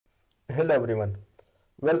Hello everyone,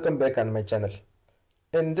 welcome back on my channel.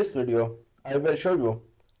 In this video, I will show you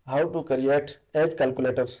how to create age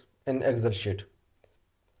calculator in Excel sheet.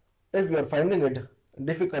 If you are finding it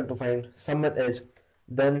difficult to find someone's age,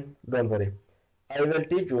 then don't worry. I will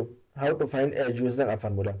teach you how to find age using a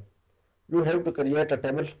formula. You have to create a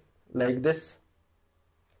table like this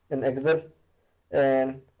in Excel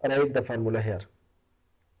and write the formula here.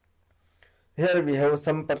 Here we have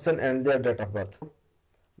some person and their date of birth.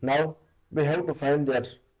 Now we have to find their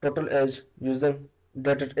total age using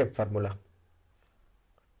dated if formula.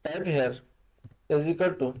 Type here is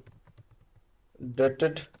equal to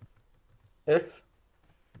dated if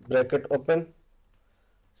bracket open,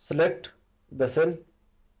 select the cell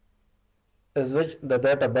is which the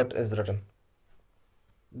date of birth is written.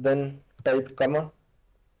 Then type comma,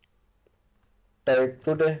 type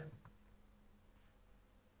today,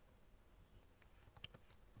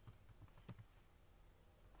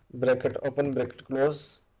 bracket open, bracket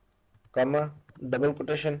close, comma, double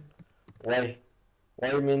quotation, y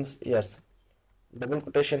means years, double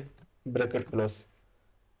quotation, bracket close,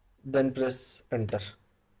 then press enter.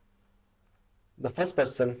 The first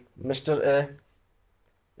person, Mr. A,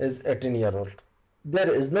 is 18-year-old.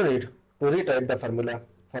 There is no need to retype the formula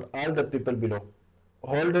for all the people below.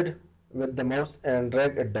 Hold it with the mouse and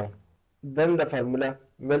drag it down. Then the formula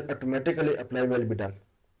will automatically apply will be done.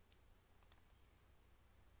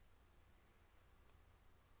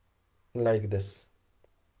 Like this.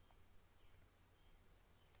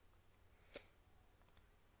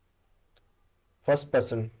 First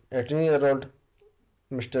person, 18-year-old,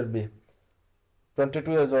 Mr. B,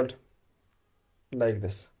 22 years old, like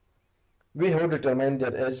this. We have determined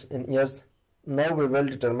their age in years. Now we will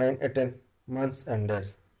determine it in months and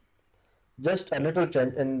days. Just a little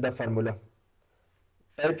change in the formula.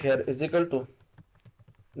 Type here is equal to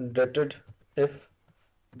dated if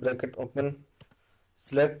bracket open,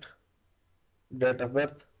 select date of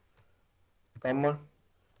birth, comma,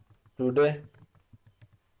 today,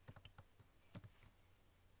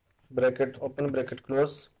 bracket open, bracket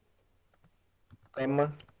close,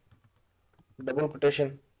 comma, double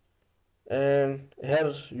quotation, and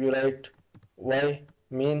here you write y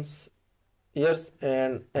means years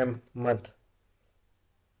and m month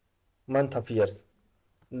of years,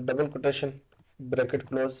 double quotation, bracket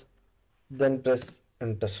close, then press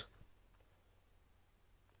enter.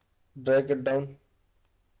 Drag it down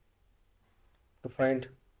to find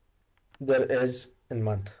their age in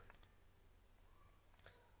month.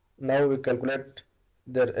 Now we calculate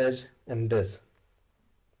their age in days.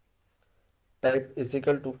 Type is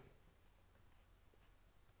equal to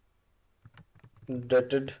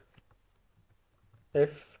dated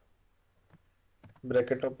if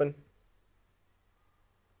bracket open,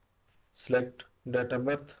 select date of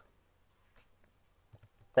birth,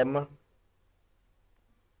 comma,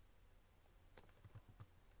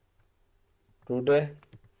 today,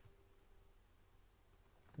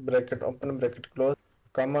 bracket open, bracket close,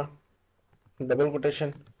 comma, double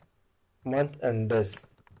quotation, month and days,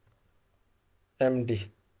 MD,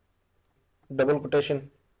 double quotation,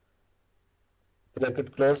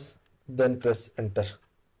 bracket close, then press enter.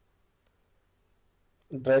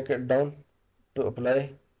 Drag it down to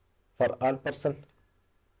apply for all person.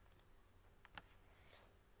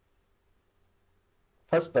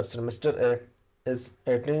 First person, Mr. A, is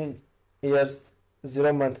 18 years,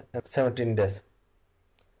 0 month and 17 days.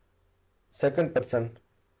 Second person,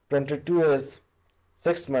 22 years,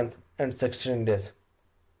 6 months and 16 days.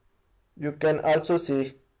 You can also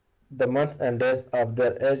see the month and days of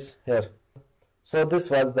their age here. So this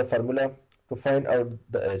was the formula to find out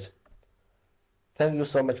the age. Thank you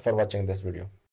so much for watching this video.